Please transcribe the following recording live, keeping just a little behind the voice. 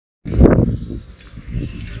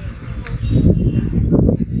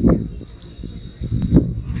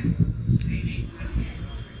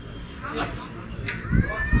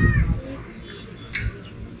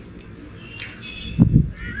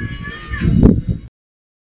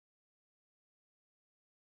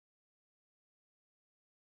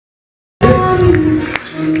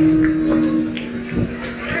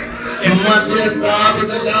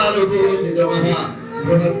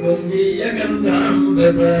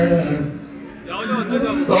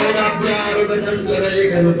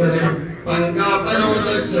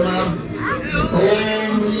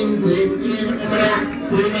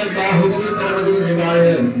श्रीमद् बाहुबली परमदेवाय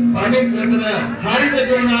पवित्र हरित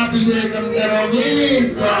चूर्णाभिषेकं करोमि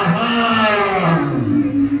स्वाहा।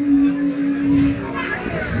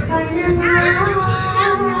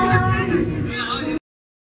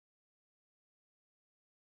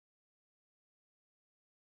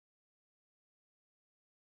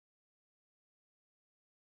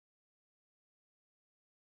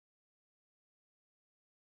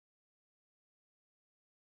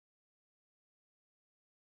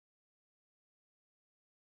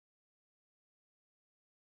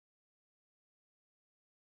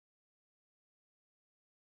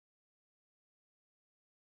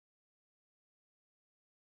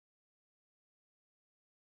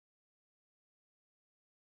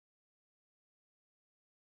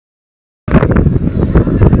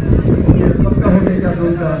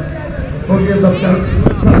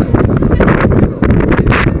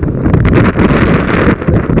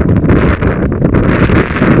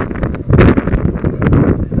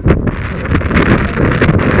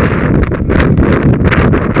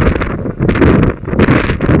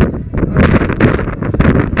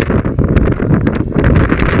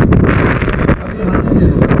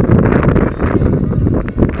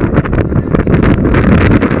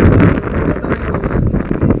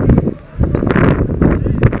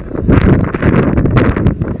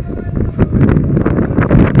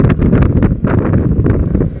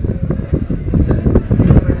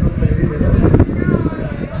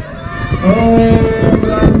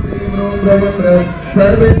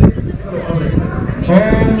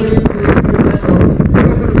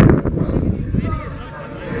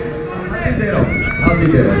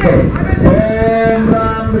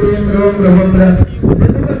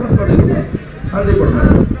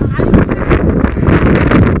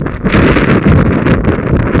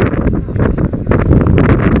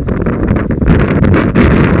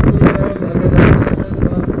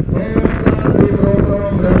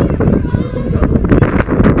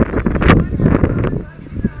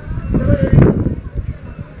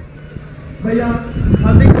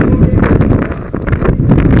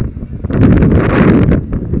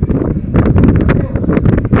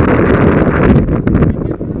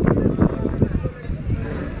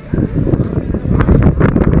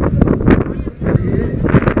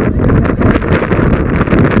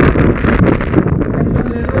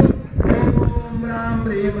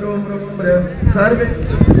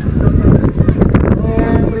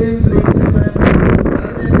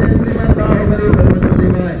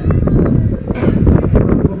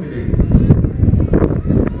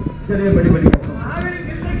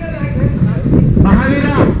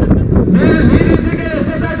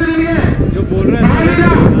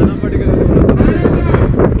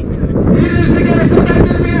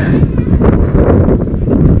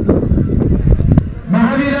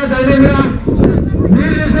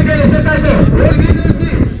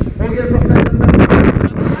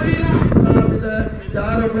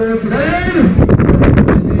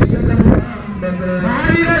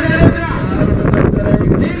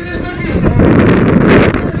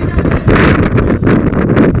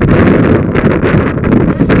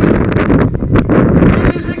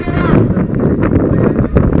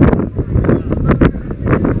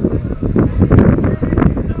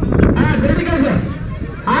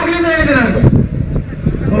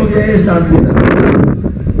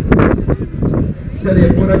 चलिए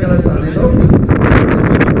पूरा कलश आने दो।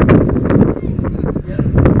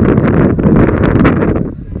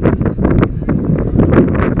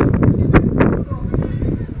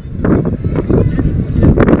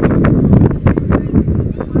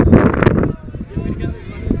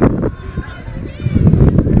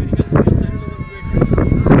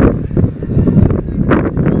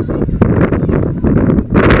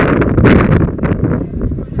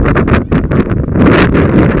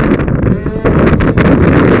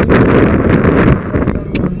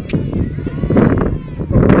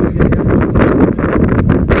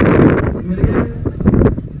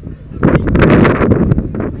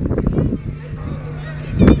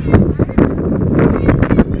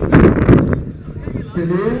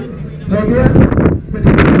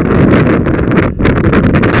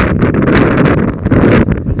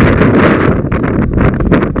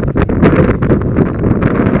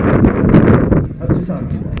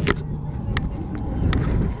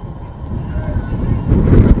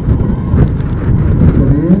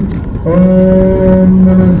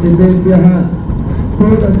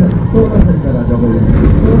 थोड़ा सा इधर आ जाओ,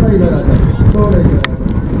 थोड़ा इधर आ जाओ, थोड़ा इधर आ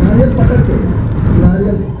जाओ, नारियल पकड़ के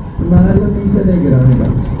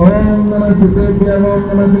ओम नमः सिद्धेभ्यः ओम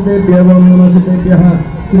नमः सिद्धेभ्यः ओम नमः सिद्धेभ्यः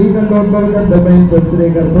श्रीकंठोद्भवकर्तव्य तत्रे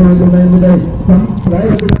कर्तव्य मुदय संप्राय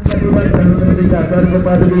विद्यापति का सर्व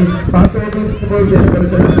पदवी पातों को देव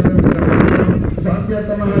दर्शन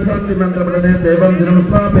शांत्यतमः शांति मंत्र प्रदे देवं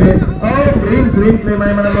नमस्ते ओम ह्रीं क्लीं क्लीं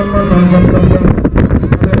मनमं ओम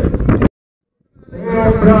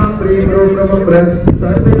ह्रां प्रीं ह्रूं नमः ब्रह्म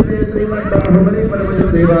सर्वे श्रीमद्बाहुबली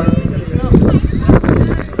परमदेवा।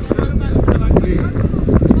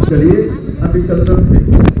 चलिए अभी चलते हैं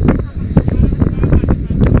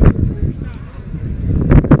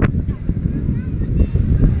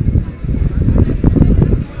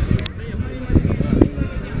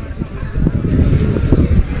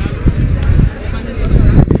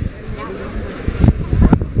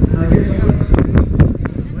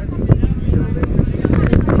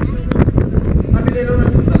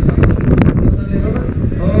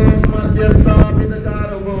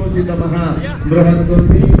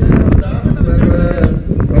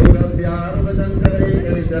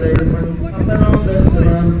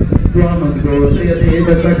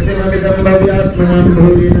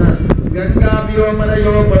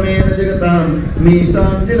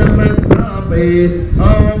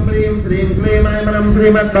ओम ह्रीं श्रीं क्लीं ऐं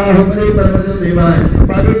श्रीमद्बाहुबली परमदेवाय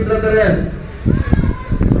पवित्रतर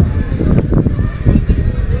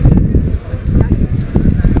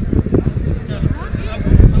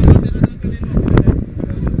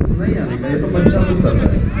नहीं आने का, ये तो पंचामृत चल रहा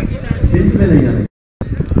है, इसमें नहीं आने।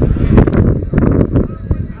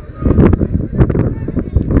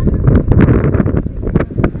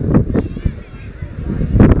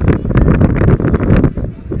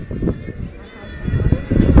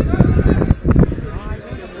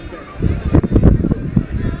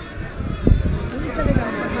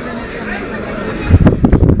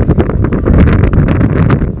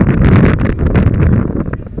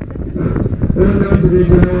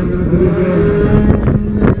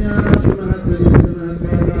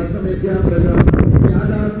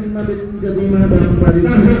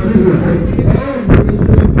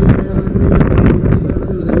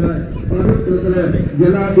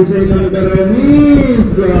 जलाभिषेकं करोमि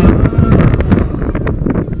स्वाहा।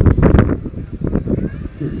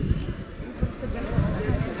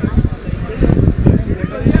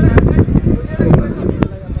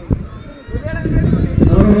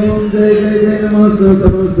 ओम जय जय जय नमोस्तु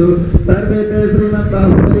नमोस्तु सर्वे पे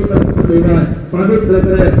श्रीमद्बाहुबली परमदेवाय पवित्र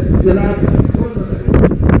करे जला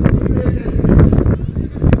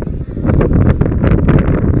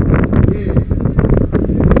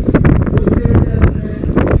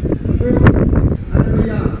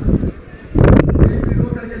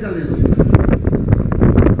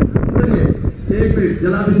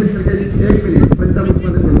जलाभिषेक करके 1 मिनट पंचामृत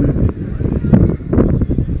में बोल रहे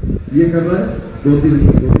ये कर रहा है 2-3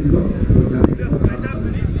 लोग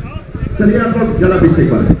चलिए आप लोग जलाभिषेक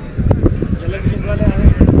वाले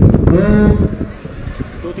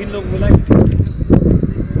 2-3 लोग बोला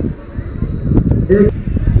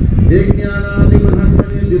एक ज्ञानादि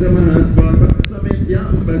महात्म्य विदमः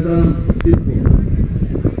समेत्याम पदाम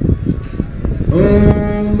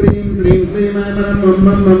ओम ह्रीं क्लीं क्लीं ऐं मम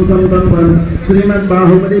संतम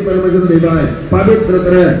श्रीमद्बाहुबली परमदेवाय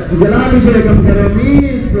पवित्रतर जलाभिषेकं करोमि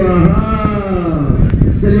स्वाहा।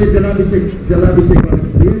 चलिए जलाभिषेक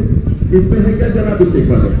वाले इसमें है क्या जलाभिषेक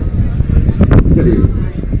वाले? चलिए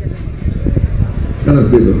कलश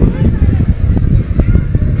दे दो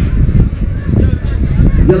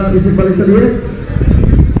जलाभिषेक वाले। चलिए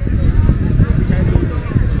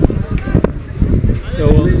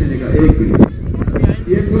एक मिनट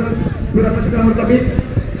ये पूरा पटका हो कभी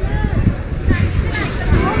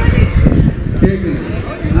 1 मिनट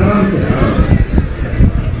आराम से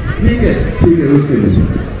ठीक है उसके लिए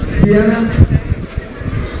किया ना।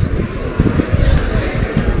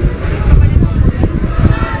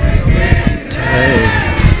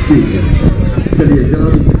 ठीक है चलिए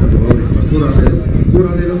जलाभिषेक पूरा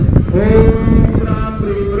ले लो ओम राम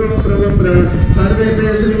ह्रीं ह्रूं ब्रह्म सर्वे पे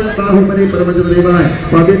श्रीमद्बाहुबली परमदेवाय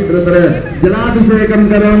पवित्रतर जलाभिषेकं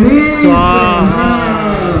करोमि स्वाहा।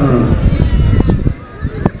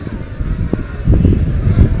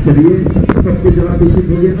 चलिए सबके जलाभिषेक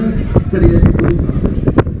हो गया ना। चलिए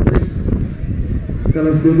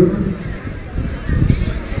कलश दे दो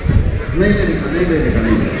नहीं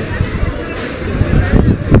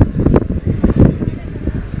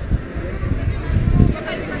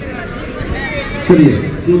चलिए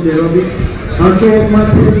तू दे लो भी अशोक मत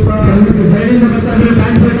पुष्पा संगीत शैली में बता दे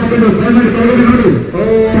टाइम से का बोलो पेमेंट करो नोडू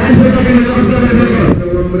टाइम से का बोलो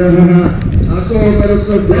ओम ब्रह्मा अशोक करो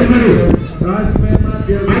तो जय मरु राज में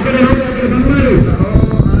माध्य आकर हो जाकर बंद मारो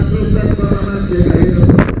आकृष्ट तो नमः जय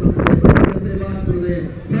सेवा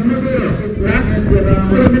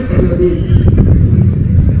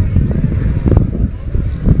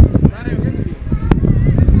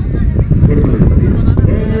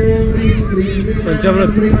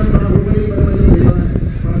पंचामृत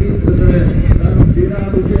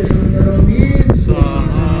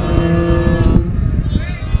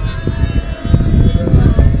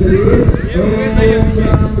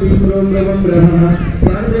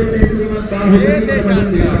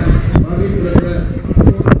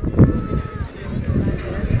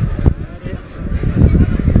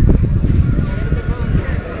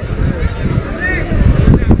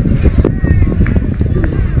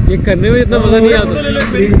ये करने में इतना मजा नहीं आता।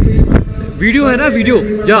 वीडियो है ना, वीडियो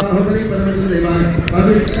जा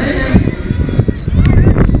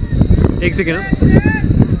एक सेकेंड।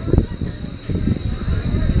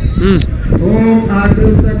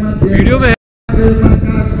 वीडियो में एक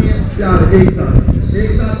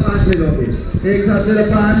साथ 5 ले लोगे, एक साथ ले लो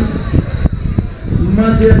 5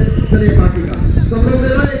 मध्य, चलिए बाकी का सब लोग ले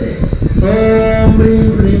लो। ओम ह्रीं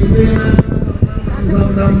श्रीं क्लीं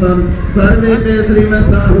सर्वे पे श्रीमद्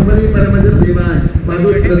बाहुबली परमजन देवाय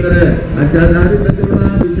पवित्र आचार्य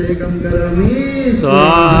करुणाभिषेकम करोमि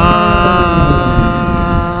स्वाहा।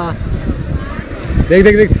 देख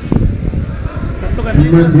देख देख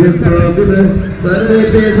मध्यस्थापित सर्वे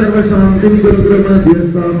पे सर्वशांतिं गुरुगुरु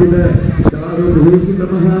मध्यस्थापित चारुभूषित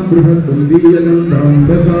महाबृहद्दुन्दीयगन्धं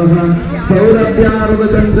दशाः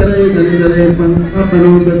सौरभ्यार्वचन्दरे गणितरे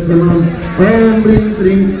पंकपनोदक्षमम् ओम ह्रीं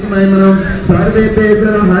श्रीं मैमनं सर्वे पे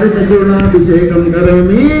हरितचूर्णाभिषेकं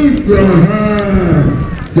करोमि स्वाहा।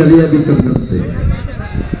 चलिए अभी चंदन से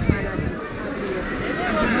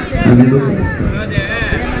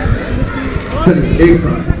चलिए एक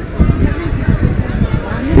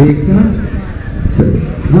साथ चलिए।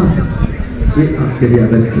 हाँ ये आपके लिए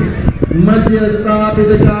अलग से मध्य स्थापित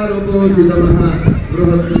चारुकोशितमः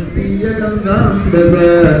बृहत्पीयगन्धं दश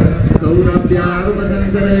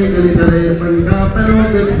सौरभ्यार्वचन्दरे गलितरे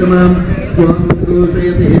पंकापनोदक्षमम् स्वं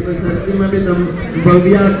दोषयतेव शक्तिमपितं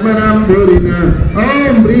भव्यात्मनां भूरिना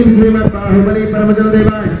ओम ह्रीं श्रीमद् बाहुबली परमजन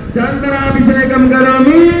देवाय चन्दनाभिषेकं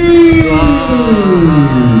करोमि।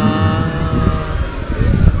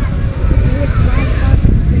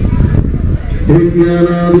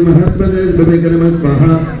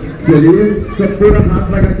 चलिए सब पूरा हाथ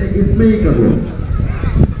लगा के इसमें ही करो।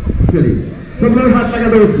 चलिए सब लोग हाथ लगा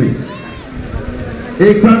दो इसमें,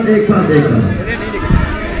 एक साथ एक साथ एक साथ।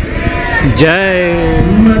 जय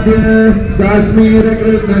मध्य काश्मीर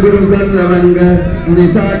कृष्ण गुरु रवणव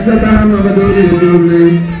निशाक्षताम अवधूर्णे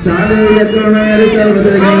शालेय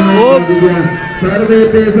सर्वे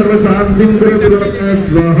पे सर्वशांतिं गुरु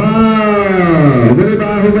स्वाहा। गुरु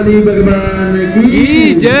बाहुबली भगवान की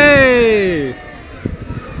जय।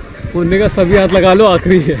 पुण्य का सभी हाथ लगा लो,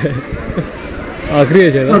 आखिरी है, आखिरी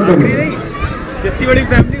है शायद। जितनी बड़ी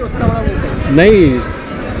फैमिली उतना बड़ा नहीं।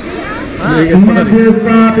 ओम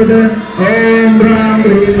राम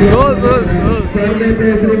सर्वे पे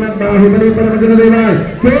श्रीमद् बाहुबली परमजन देवाय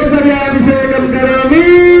केसर्याभिषेकं करोमि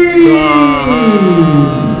स्वाहा।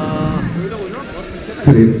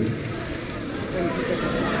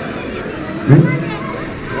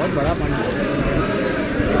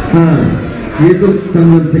 हाँ ये तो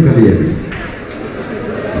संबंध से करिए।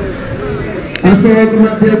 अशोक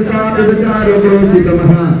मध्यस्थापित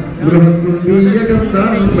चारुकोशितमः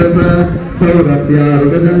बृहत्कुम्भीयगन्धं दश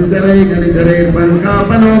सौरभ्यार्वचन्दरे गणितरे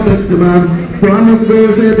पंकापनोदक्षमम्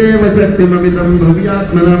स्वमुद्घोषयतेव शक्तिममितं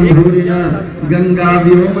भव्यात्मनं भूरिना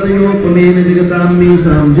गंगाव्योमरयोपमेन जगतां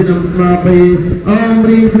मीशां जिनं स्मापये। ओम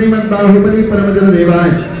ह्रीं श्रीमद् बाहुबली परमजन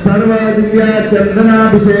देवाय सर्वदिव्या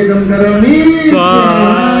चन्दनाभिषेकं करोमि स्वाहा।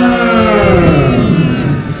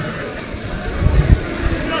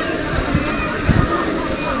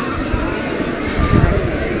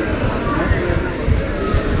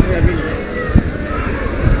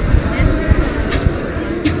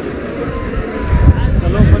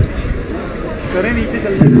 नीचे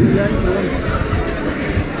चल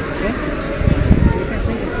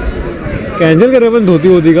कैंसिल कर रहे अपन धोती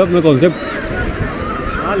वोती का अपना कॉन्सेप्ट।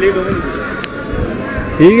 हाँ लेट हो गया,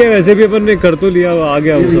 ठीक है। वैसे भी अपन ने कर तो लिया, आ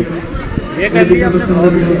गया वो सब ये कर लिया।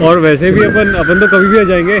 और वैसे भी अपन तो कभी भी आ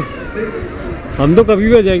जाएंगे, हम तो कभी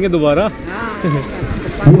भी आ जाएंगे दोबारा।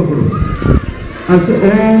 ओम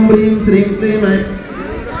ह्रीं श्रीं क्लीं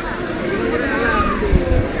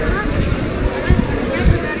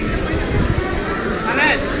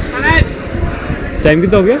टाइम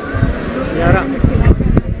कितना हो गया? 11।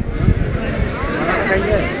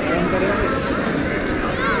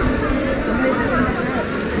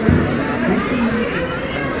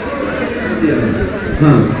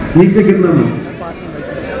 हाँ नीचे कितना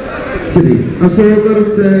श्री अशोक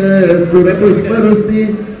वृक्ष सुरपुष्परुष्टि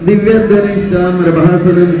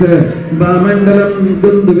दिव्यध्वनिश्चाम्रभासनं च वामंडलम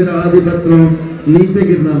कुंदविरादिपत्रं। नीचे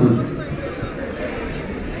गिरना मत,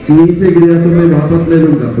 नीचे गिरा तो मैं वापस ले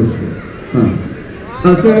लूंगा पुष्प। हाँ,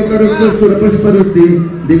 अशोक वृक्ष सुरपुष्परुष्टि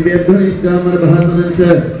दिव्यध्वनिश्चाम्रभासनं च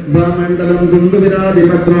वामंडलम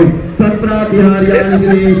कुंदविरादिपत्रं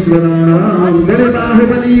सत्प्रातिहार्यानिश्वराणां गण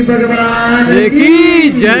बाहुबली भगवान की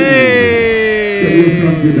जय।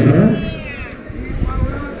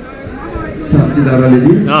 शांति धारा ले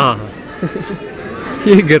ली। हाँ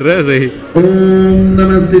ये गिर रहा है सही। ओम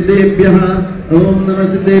नमः सिद्धेभ्यः, ओम नमः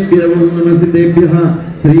सिद्धेभ्यः, ओम नमः सिद्धेभ्यः।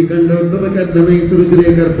 श्रीकंडोद्भवकर्दमै सुरुद्रे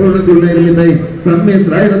कर्पूर्णचूर्णैर्मितै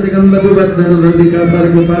सम्मिश्राय रतिगन्धपुवर्धनरन्दिका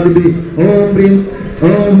सर्गपादिभिः। ओम प्रीं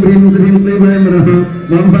श्रीं प्रेमाय नमः।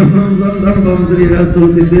 मम सन्दं मम श्रीरस्तु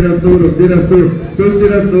सिद्धिरस्तु रुद्धिरस्तु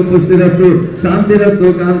तुष्टिरस्तु पुष्टिरस्तु शांतिरस्तु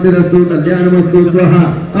कांतिरस्तु कल्याणमस्तु स्वाहा।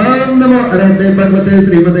 ओम नमो अरहते भगवते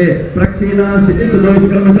श्रीमते प्रक्षीणा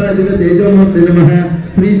शितिसुदोषकर्मशाय दिव्य तेजोमूर्ते नमः।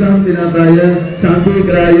 श्री शांतिनाथाय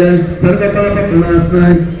शांतिकराय सर्वपाप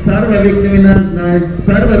प्रणाशनाय सर्वविघ्न विनाशनाय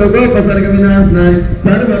सर्वरोगोपसर्ग विनाशनाय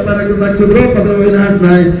सर्वपरक्षुद्रोपद्रव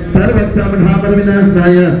विनाशनाय सर्वक्षामढापर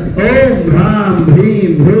विनाशनाय ओम ह्रां भ्रीं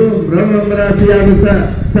भ्रूं ब्रह्म राशियाविष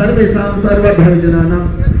सर्वेषां सर्वभयजनानां।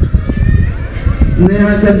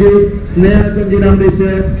 नेहा चंदी नाम देश,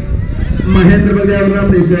 महेंद्र बग्यावर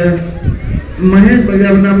नाम देश, महेश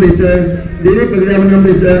बग्यावर नाम देश, दिलीप बग्यावर नाम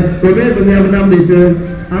देश, कुबेर बग्यावर नाम देश,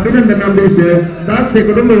 अभिनंदन नाम देश। दास्य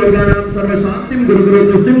कुटुंब वर्गानां सर्व शांतिं गुरु गुरु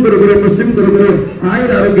तुष्टिं गुरु गुरु पुष्टिं गुरु गुरु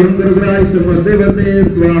आयुर आरोग्यं गुरु गुरु आयुष्मते वर्धे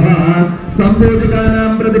स्वाहा। संबोधिकानां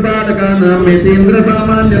प्रतिपादकानां मेतेन्द्र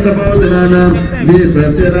सामान्य तपोजनानां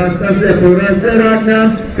देशस्य राष्ट्रस्य पौरस्य राज्ञां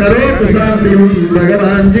करोतु शान्तिं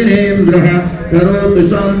भगवान् जिनेन्द्रः। करोतु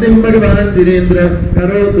शान्तिं भगवान् जिनेन्द्र,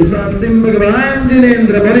 करोतु शान्तिं भगवान्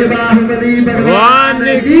जिनेन्द्र। बड़े बाहुबली भगवान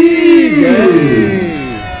की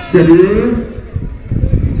चलिए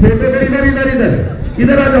फोटो इधर इधर इधर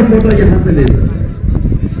इधर आ जाओ, फोटो यहाँ से ले सर।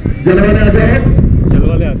 जलवाले आ जाओ,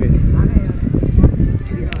 जलवाले आ गए।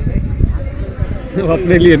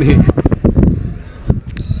 अपने लिए नहीं,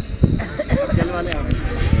 जलवाले आ गए।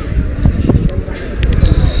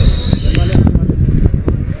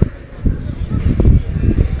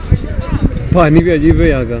 पानी भी अजीब है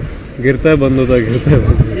यहाँ का, गिरता है बंद होता है, गिरता है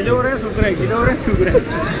बंद।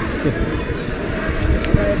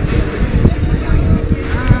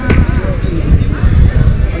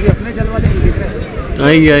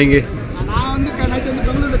 आएंगे आएंगे।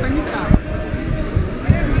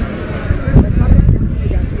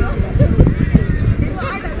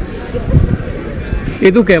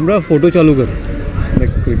 ये तू कैमरा फोटो चालू कर, मैं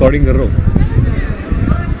रिकॉर्डिंग कर रहा हूँ।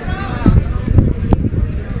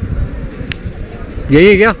 यही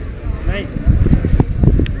है क्या? नहीं,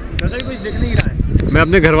 कुछ दिख नहीं रहा है। मैं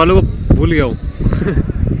अपने घर वालों को भूल गया हूँ।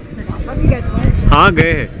 हाँ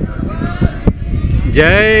गए हैं।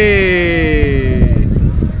 जय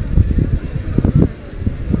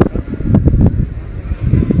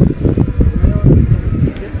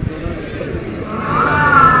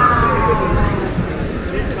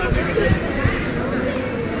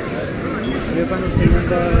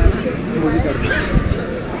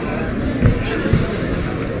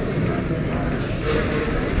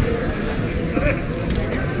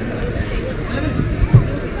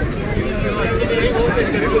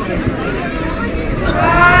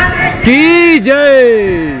की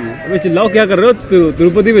जय। अबे चिल्लाओ, क्या कर रहे हो?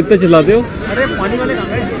 तिरुपति में इतना चिल्लाते हो? अरे पानी वाले कहाँ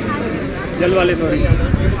गए? जल वाले, सॉरी।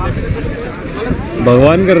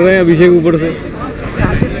 भगवान कर रहे हैं अभिषेक ऊपर से।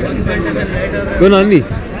 क्यों नानी?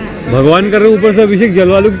 भगवान कर रहे हैं ऊपर से अभिषेक, जल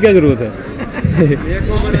वालों की क्या जरूरत है?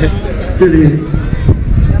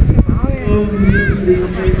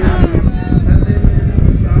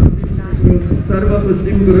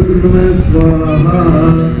 सर्वपुष्टिं गुरु गुरुर्नमः स्वाहा।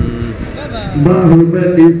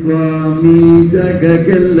 बाहुबली स्वामी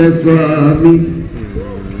जगगल स्वामी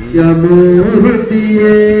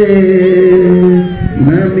यमूर्तिये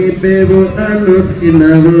नमितेव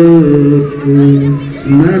अनुदिनवो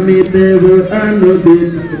नमितेव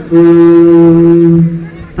अनुदिनवो।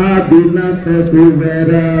 आदिनाथ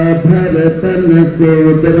कुबेरा भरतन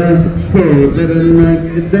सोदर सोदरन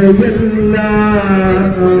दयल्ल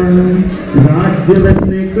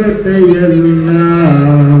राज्यवन्ने कोटयल्ल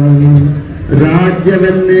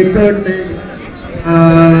राज्यवन्ने कोटे।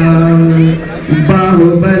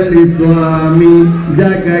 बाहुबली स्वामी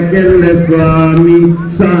जगगल स्वामी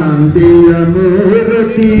शांतिय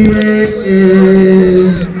मूर्तिये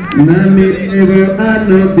नमितेव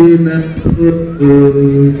अनुदिनवो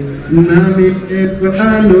नमितेव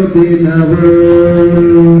अनुदिनवो।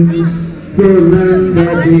 सुनंदा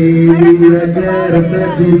देवी अगर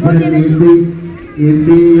प्रतिफलिसी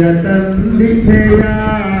इंदिया तंदिखया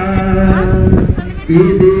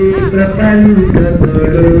इदी प्रपंच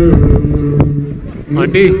तोड़ो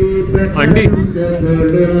आंटी आंटी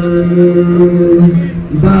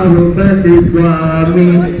बाहुबली स्वामी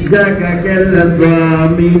जगकेल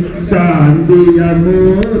स्वामी शांतिय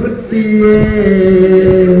मूर्तिये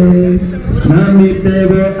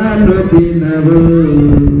नमितेव अनुदिनवो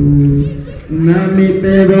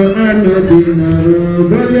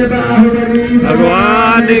बोले बाहुबली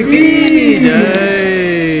भगवान की जय।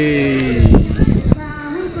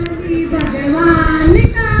 भगवान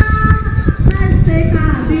का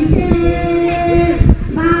मस्तकाभिषेक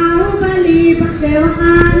बाहुबली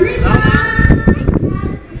भगवान का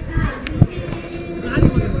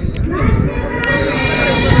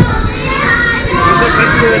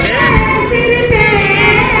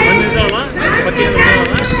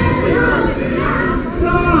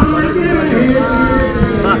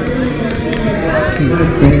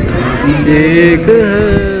एक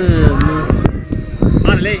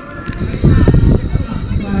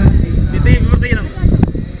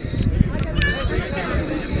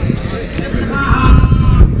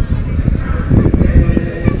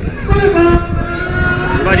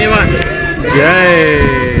जय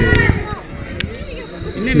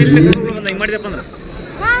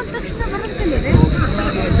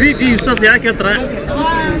ಪ್ರೀತಿ ವಿಶ್ವಾಸ ಯಾಕೆ ಹೇಳ್ತಾರ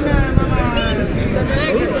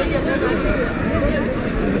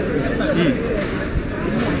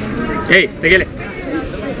ಏಯ್ ತೆಗೆಲೆ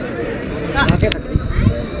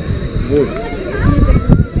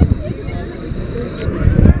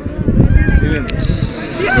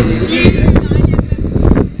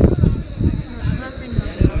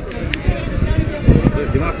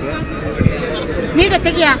ನೀಟ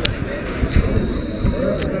ತೆಗಿಯ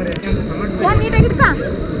ಫೋನ್ ನೀಟಾಗಿ ಇಡ್ಕ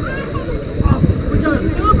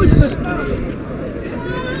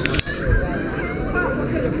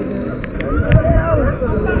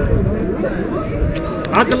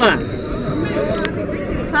ಆತಲ್ಲ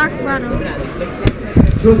ಸಾಕು ಬಾರು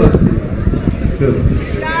ಸೂಪರ್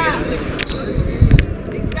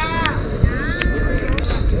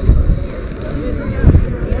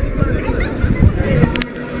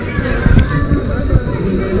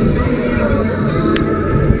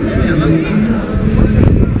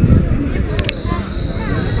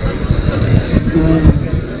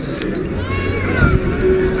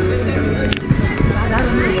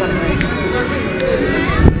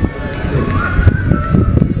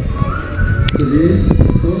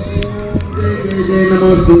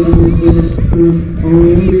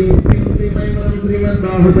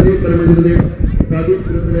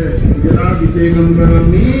जलाभिषेकम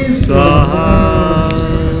करामि स्वाहा।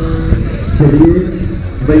 चलिए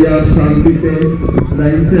भैया आप शांति से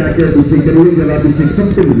लाइन से आके अभिषेक करिए। जलाभिषेक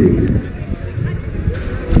सबको मिलेगी।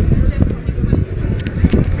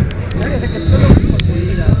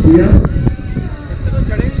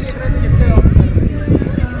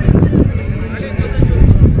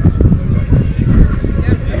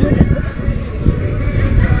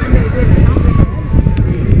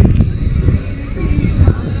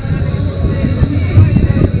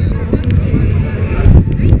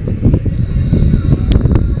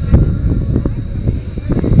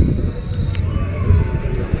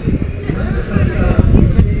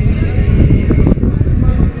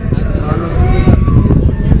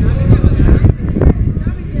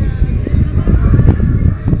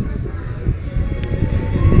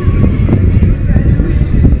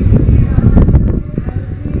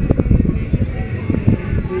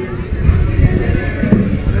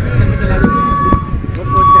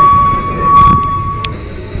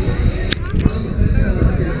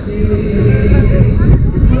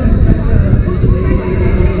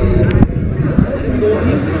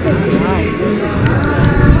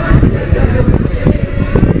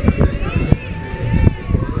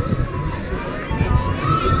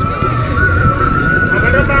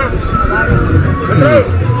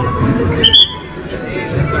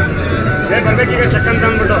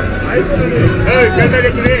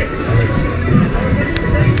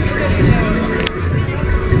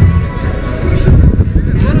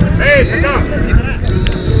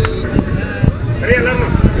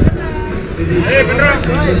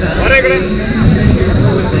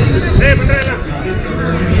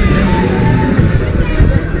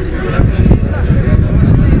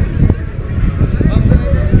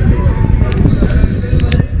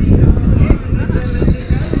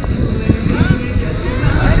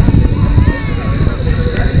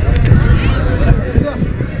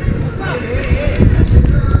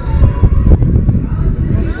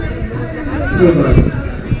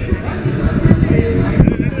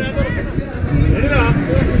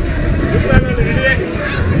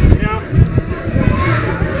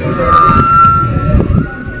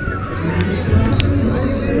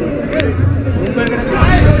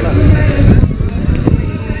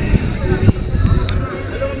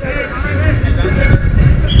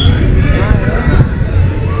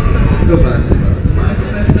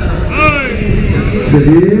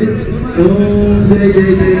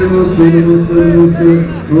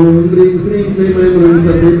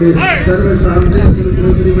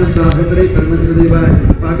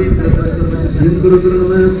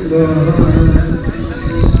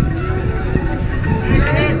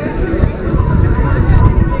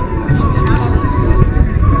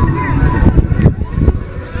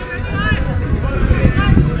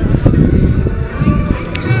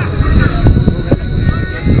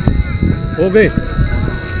 हो गए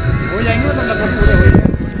हो जाएंगे तो लगभग पूरे हो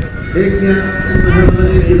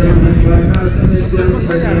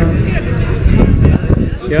जाएंगे।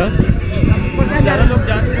 क्या ज़्यादा लोग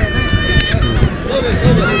जानते हैं ना।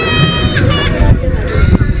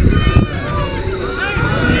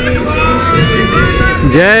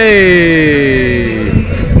 जय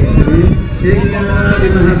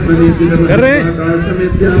कर रहे हैं।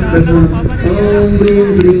 ओम ह्रीं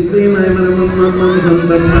श्रीं क्लीं ऐं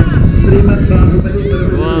श्रीमद् बाहुबली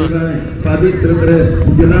पवित्र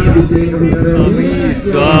जलाभिषेकं करोमि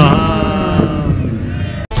स्वाहा।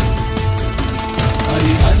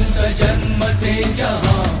 हरिहंत जन्मते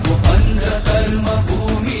जहाँ वो अंध कर्म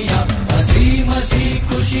भूमिया हसी मसी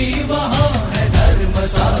खुशी वहाँ है धर्म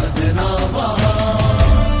साधना वहाँ।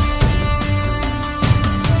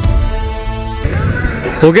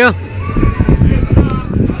 हो गया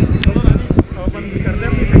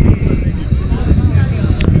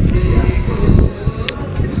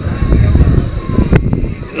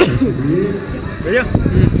भैया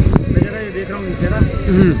मैं जरा ये देख रहा हूँ नीचे ना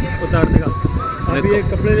उतार देगा। आप ये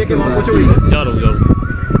कपड़े लेके वहाँ पहुँचोगे। जा रहा हूँ।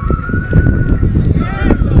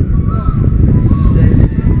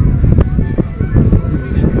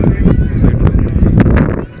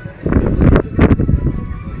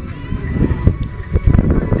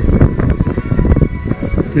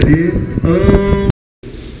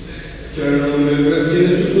 चरणों में रक्षित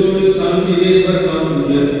सुशोभित शांति देश भर काम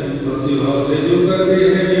पूजन भक्ति भाव से जो करते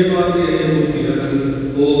हैं वे पाते हैं मुक्ति दर्शन।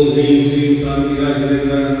 ओम ह्रीं श्रीं शांति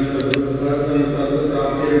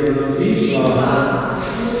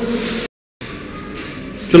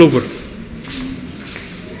चलो ऊपर।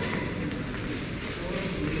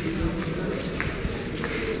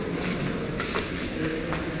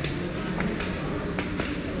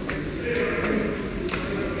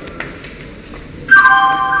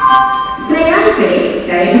 ಪ್ರಯಾಣಿಕರೇ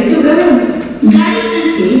ದಯವಿಟ್ಟು ಗಮನಿಸಿ ಗಾಡಿ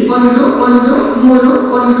ಸಂಖ್ಯೆ 1 1 3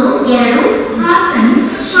 1 2 ಹಾಸನ್